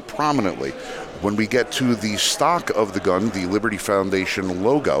Amendment prominently. When we get to the stock of the gun, the Liberty Foundation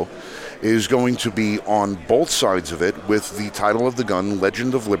logo is going to be on both sides of it with the title of the gun,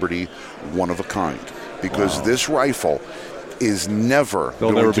 Legend of Liberty, one of a kind. Because this rifle is never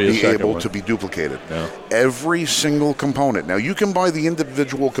going to be able to be duplicated. No. Every single component. Now, you can buy the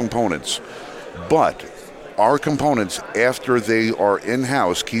individual components, but our components, after they are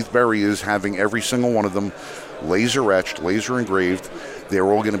in-house, Keith Berry is having every single one of them laser etched, laser engraved. They're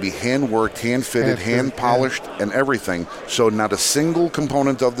all going to be hand-worked, hand-fitted, hand-polished, and everything. So not a single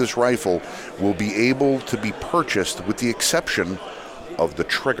component of this rifle will be able to be purchased with the exception of the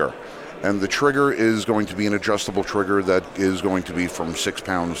trigger. And the trigger is going to be an adjustable trigger that is going to be from 6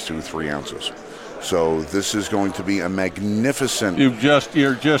 pounds to 3 ounces. So this is going to be a magnificent... You've just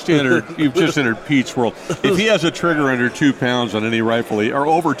entered Pete's world. If he has a trigger under 2 pounds on any rifle, or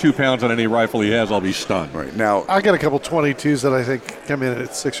over 2 pounds on any rifle he has, I'll be stunned. Right now, I got a couple 22s that I think come in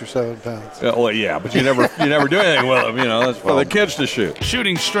at 6 or 7 pounds. But you never do anything with them. That's for the kids to shoot.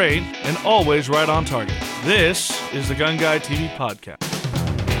 Shooting straight and always right on target. This is the Gun Guy TV podcast.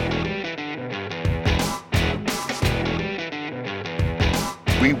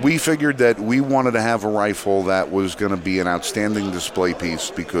 We figured that we wanted to have a rifle that was going to be an outstanding display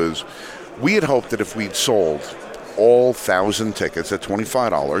piece, because we had hoped that if we'd sold all 1,000 tickets at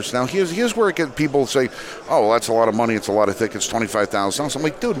 $25. Now, here's where people say, oh, well, that's a lot of money. It's a lot of tickets, $25,000. I'm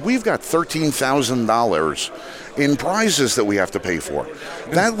like, dude, we've got $13,000 in prizes that we have to pay for.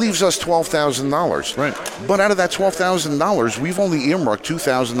 That leaves us $12,000. Right. But out of that $12,000, we've only earmarked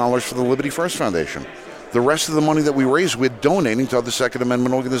 $2,000 for the Liberty First Foundation. The rest of the money that we raise, we're donating to other Second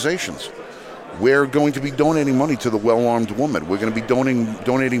Amendment organizations. We're going to be donating money to the Well-Armed Woman. We're going to be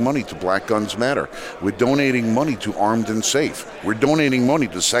donating money to Black Guns Matter. We're donating money to Armed and Safe. We're donating money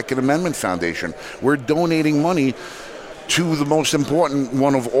to Second Amendment Foundation. We're donating money to the most important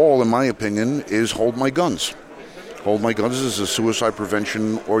one of all, in my opinion, is Hold My Guns. Hold My Guns is a suicide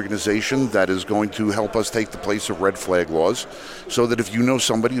prevention organization that is going to help us take the place of red flag laws, so that if you know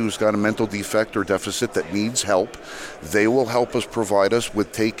somebody who's got a mental defect or deficit that needs help, they will help us provide us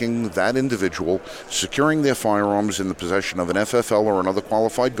with taking that individual, securing their firearms in the possession of an FFL or another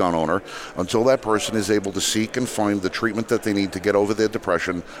qualified gun owner until that person is able to seek and find the treatment that they need to get over their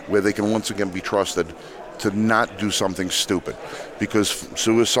depression, where they can once again be trusted to not do something stupid, because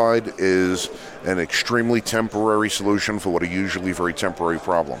suicide is an extremely temporary solution for what are usually very temporary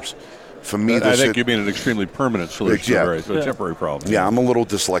problems. For me, I think you mean an extremely permanent solution to a temporary problem. Yeah, I'm a little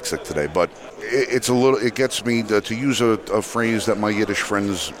dyslexic today, but it gets me to use a phrase that my Yiddish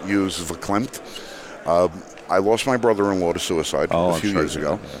friends use, verklempt. I lost my brother-in-law to suicide a few years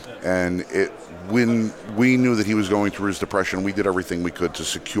ago, and when we knew that he was going through his depression, we did everything we could to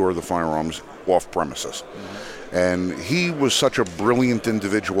secure the firearms off premises. Mm-hmm. And he was such a brilliant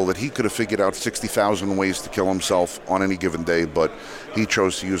individual that he could have figured out 60,000 ways to kill himself on any given day, but he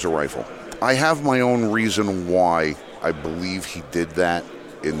chose to use a rifle. I have my own reason why I believe he did that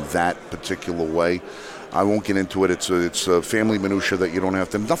in that particular way. I won't get into it. It's a family minutia that you don't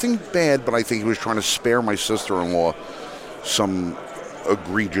have to. Nothing bad, but I think he was trying to spare my sister-in-law some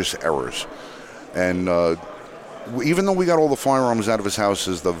egregious errors. And even though we got all the firearms out of his house,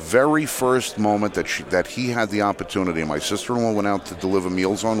 is the very first moment that he had the opportunity. My sister-in-law went out to deliver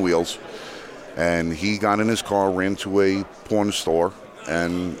Meals on Wheels, and he got in his car, ran to a porn store,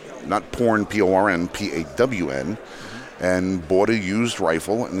 and not porn, P-O-R-N, P-A-W-N, and bought a used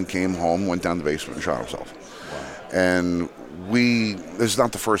rifle, and came home, went down the basement, and shot himself. Wow. And this is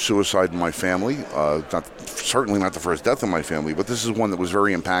not the first suicide in my family, certainly not the first death in my family, but this is one that was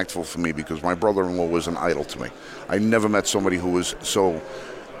very impactful for me, because my brother-in-law was an idol to me. I never met somebody who was so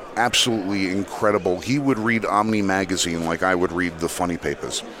absolutely incredible. He would read Omni magazine like I would read the funny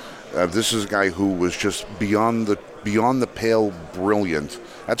papers. This is a guy who was just beyond the pale brilliant.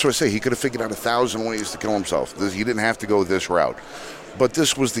 That's what I say. He could have figured out 1,000 ways to kill himself. He didn't have to go this route. But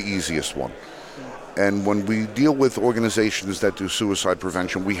this was the easiest one. And when we deal with organizations that do suicide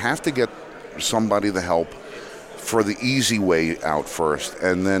prevention, we have to get somebody the help for the easy way out first,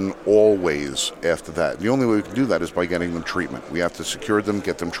 and then always after that. The only way we can do that is by getting them treatment. We have to secure them,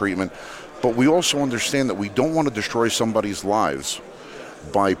 get them treatment. But we also understand that we don't want to destroy somebody's lives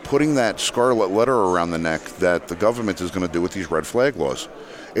by putting that scarlet letter around the neck that the government is going to do with these red flag laws.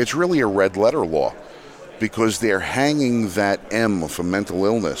 It's really a red letter law because they're hanging that M for mental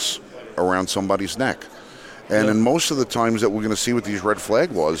illness around somebody's neck. And in most of the times that we're going to see with these red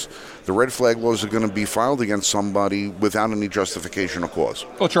flag laws, the red flag laws are going to be filed against somebody without any justification or cause.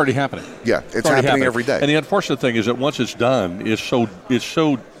 Well, it's already happening. Yeah, it's happening every day. And the unfortunate thing is that once it's done, it's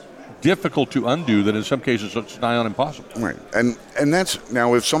so difficult to undo that in some cases it's nigh on impossible. Right. And that's,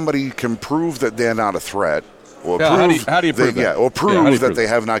 now if somebody can prove that they're not a threat, or how do you prove that? Yeah, or prove that they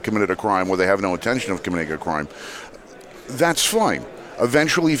have not committed a crime or they have no intention of committing a crime, that's fine.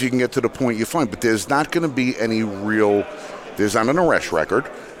 Eventually, if you can get to the point, you're fine. But there's not going to be there's not an arrest record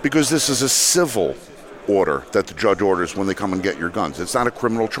because this is a civil order that the judge orders when they come and get your guns. It's not a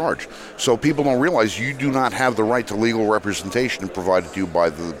criminal charge. So people don't realize you do not have the right to legal representation provided to you by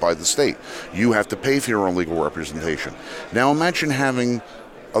the state. You have to pay for your own legal representation. Now imagine having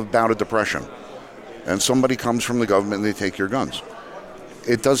a bout of depression and somebody comes from the government and they take your guns.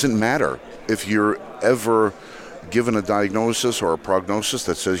 It doesn't matter if you're ever given a diagnosis or a prognosis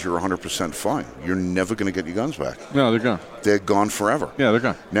that says you're 100% fine. You're never going to get your guns back. No, they're gone. They're gone forever. Yeah, they're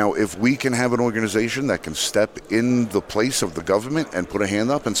gone. Now, if we can have an organization that can step in the place of the government and put a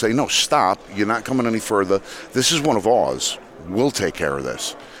hand up and say, no, stop, you're not coming any further. This is one of ours. We'll take care of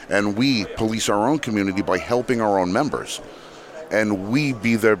this. And we police our own community by helping our own members. And we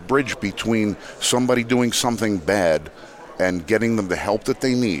be the bridge between somebody doing something bad and getting them the help that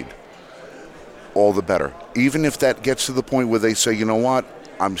they need. All the better. Even if that gets to the point where they say, you know what,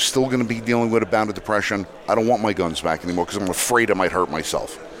 I'm still going to be dealing with a bout of depression. I don't want my guns back anymore because I'm afraid I might hurt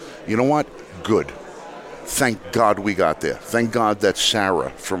myself. You know what? Good. Thank God we got there. Thank God that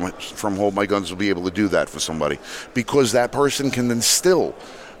Sarah from Hold My Guns will be able to do that for somebody, because that person can then still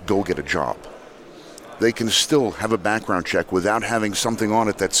go get a job. They can still have a background check without having something on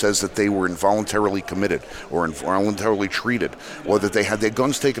it that says that they were involuntarily committed or involuntarily treated or that they had their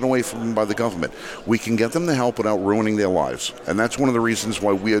guns taken away from them by the government. We can get them the help without ruining their lives. And that's one of the reasons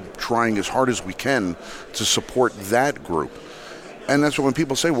why we are trying as hard as we can to support that group. And that's when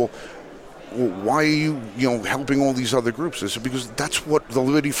people say, well, why are you helping all these other groups? I said, because that's what the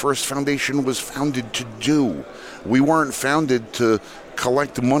Liberty First Foundation was founded to do. We weren't founded to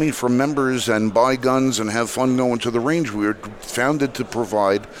collect money from members and buy guns and have fun going to the range. We were founded to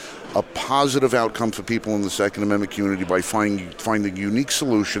provide a positive outcome for people in the Second Amendment community by finding unique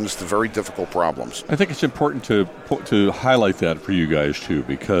solutions to very difficult problems. I think it's important to highlight that for you guys too,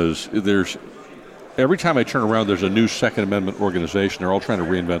 because every time I turn around, there's a new Second Amendment organization. They're all trying to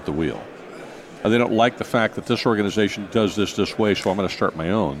reinvent the wheel. And they don't like the fact that this organization does this way, so I'm going to start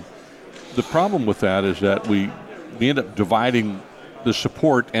my own. The problem with that is that we end up dividing the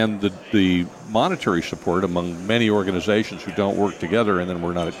support and the monetary support among many organizations who don't work together, and then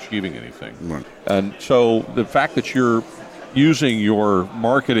we're not achieving anything. Right. And so the fact that you're using your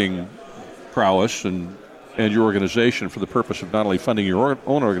marketing prowess and your organization for the purpose of not only funding your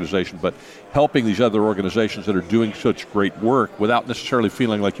own organization, but helping these other organizations that are doing such great work without necessarily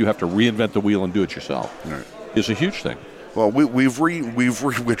feeling like you have to reinvent the wheel and do it yourself, right, is a huge thing. Well, we're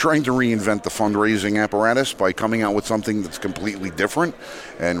trying to reinvent the fundraising apparatus by coming out with something that's completely different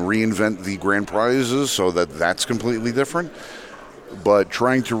and reinvent the grand prizes so that that's completely different. But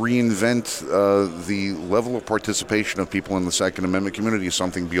trying to reinvent the level of participation of people in the Second Amendment community is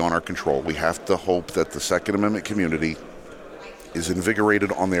something beyond our control. We have to hope that the Second Amendment community is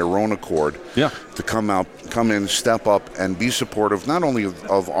invigorated on their own accord to come in, step up, and be supportive not only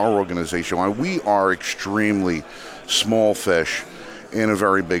of our organization. We are extremely small fish in a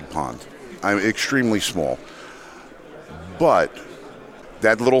very big pond. I'm extremely small. But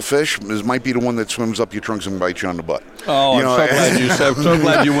that little fish might be the one that swims up your trunks and bites you on the butt. Oh, I'm so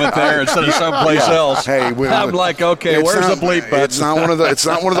glad you went there instead of someplace else. Hey, I'm like, okay, where's the bleep button? It's not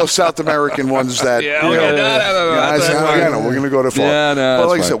one of those South American ones that. We're going to go too far. Yeah, no, but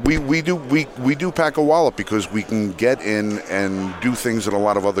like I said, we do pack a wallop because we can get in and do things that a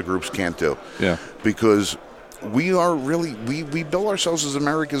lot of other groups can't do. Yeah, because we bill ourselves as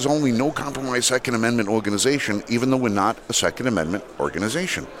America's only no-compromise Second Amendment organization, even though we're not a Second Amendment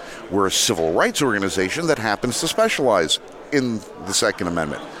organization. We're a civil rights organization that happens to specialize in the Second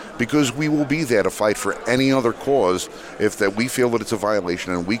Amendment, because we will be there to fight for any other cause if that we feel that it's a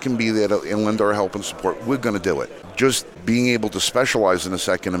violation, and we can be there to lend our help and support. We're going to do it. Just being able to specialize in the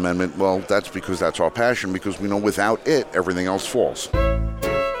Second Amendment, well, that's because that's our passion, because we know without it, everything else falls.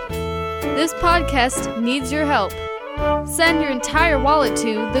 This podcast needs your help. Send your entire wallet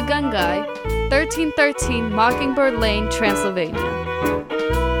to The Gun Guy, 1313 Mockingbird Lane, Transylvania.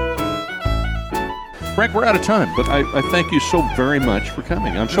 Frank, we're out of time, but I thank you so very much for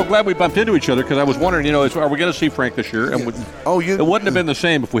coming. I'm so glad we bumped into each other because I was wondering, are we going to see Frank this year? And it wouldn't have been the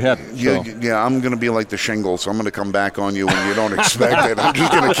same if we hadn't. Yeah, I'm going to be like the shingles. I'm going to come back on you when you don't expect it. I'm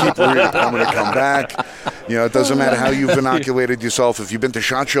just going to keep reading. I'm going to come back. It doesn't matter how you've inoculated yourself. If you've been to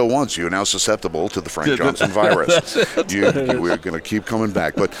SHOT Show once, you're now susceptible to the Frank Johnson virus. We're going to keep coming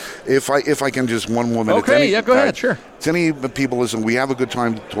back. But if I can just one more minute. Okay, go ahead, sure. To any people, listen, we have a good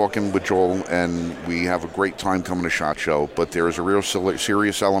time talking with Joel, and we have a great time coming to SHOT Show, but there is a real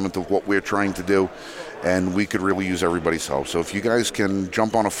serious element of what we're trying to do, and we could really use everybody's help. So if you guys can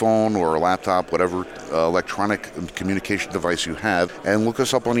jump on a phone or a laptop, whatever electronic communication device you have, and look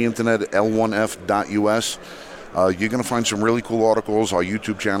us up on the internet at l1f.us, you're going to find some really cool articles. Our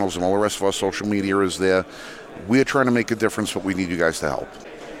YouTube channels and all the rest of our social media is there. We're trying to make a difference, but we need you guys to help.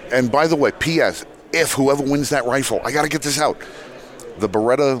 And by the way, P.S., if whoever wins that rifle, I got to get this out. The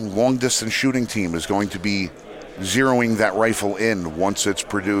Beretta long-distance shooting team is going to be zeroing that rifle in once it's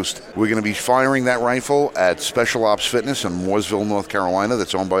produced. We're going to be firing that rifle at Special Ops Fitness in Mooresville, North Carolina.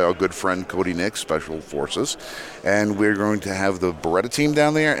 That's owned by our good friend Cody Nix, Special Forces. And we're going to have the Beretta team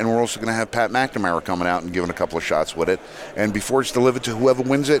down there, and we're also going to have Pat McNamara coming out and giving a couple of shots with it. And before it's delivered to whoever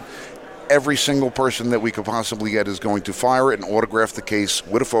wins it, every single person that we could possibly get is going to fire it and autograph the case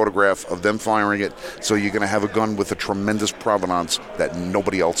with a photograph of them firing it. So you're going to have a gun with a tremendous provenance that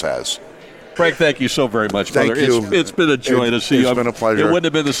nobody else has. Frank, thank you so very much, brother. Thank you. It's been a joy to see you. It's been a pleasure. It wouldn't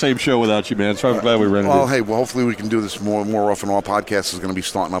have been the same show without you, man, so I'm glad we ran into it. Well, hopefully we can do this more often. Our podcast is going to be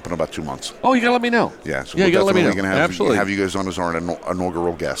starting up in about 2 months. Oh, you got to let me know. Yeah, so you got to let me know. Absolutely. Have you guys on as our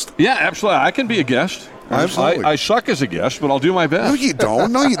inaugural guest. Yeah, absolutely. I can be a guest. Absolutely. I suck as a guest, but I'll do my best. No, you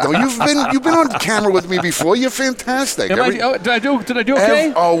don't. You've been on camera with me before. You're fantastic. Did I do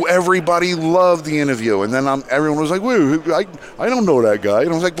okay? Everybody loved the interview, and then everyone was like, "Wait, I don't know that guy."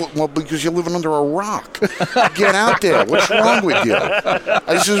 And I was like, "Well, because you're living under a rock. Get out there. What's wrong with you?"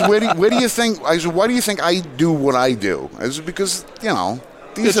 I said, "Where do you think?" I said, "Why do you think I do what I do?" I said, "Because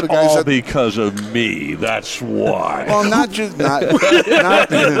these are the guys all because of me. That's why." Well,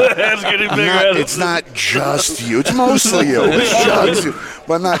 it's not just you. It's mostly you. It's just you,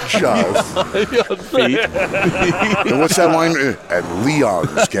 but not just. And what's that line? And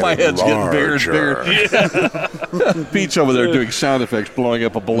Leon's getting my head's larger. Getting bigger. Pete's over there doing sound effects, blowing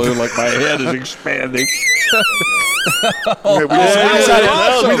up a balloon like my head is expanding. We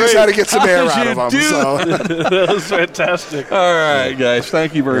just had to get some air out of them. So. That was fantastic. All right, guys.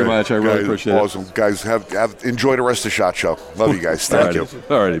 Thank you very much. I really appreciate it. Awesome. Guys, enjoy the rest of SHOT Show. Love you guys. Thank you.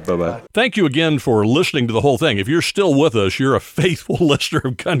 All righty. Bye-bye. Thank you again for listening to the whole thing. If you're still with us, you're a faithful listener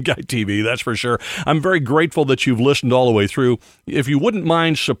of Gun Guy TV, that's for sure. I'm very grateful that you've listened all the way through. If you wouldn't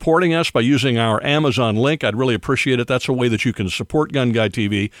mind supporting us by using our Amazon link, I'd really appreciate it. That's a way that you can support Gun Guy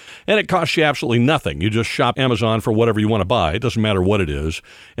TV, and it costs you absolutely nothing. You just shop Amazon for whatever you want to buy. It doesn't matter what it is,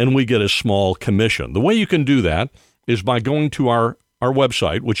 and we get a small commission. The way you can do that is by going to our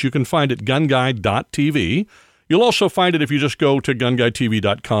website, which you can find at gunguy.tv. You'll also find it if you just go to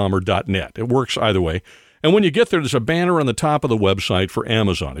gunguytv.com or .net. It works either way. And when you get there, there's a banner on the top of the website for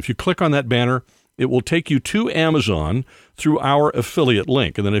Amazon. If you click on that banner, it will take you to Amazon through our affiliate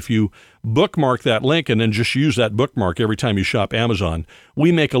link. And then if you bookmark that link and then just use that bookmark every time you shop Amazon,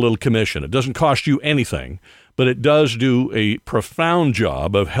 we make a little commission. It doesn't cost you anything, but it does do a profound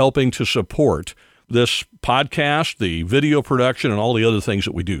job of helping to support this podcast, the video production, and all the other things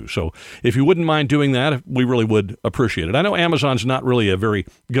that we do. So if you wouldn't mind doing that, we really would appreciate it. I know Amazon's not really a very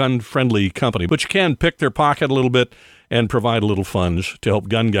gun-friendly company, but you can pick their pocket a little bit and provide a little funds to help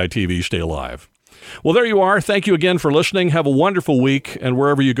Gun Guy TV stay alive. Well, there you are. Thank you again for listening. Have a wonderful week, and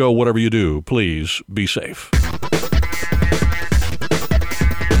wherever you go, whatever you do, please be safe.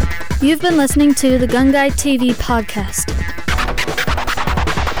 You've been listening to the Gun Guy TV podcast.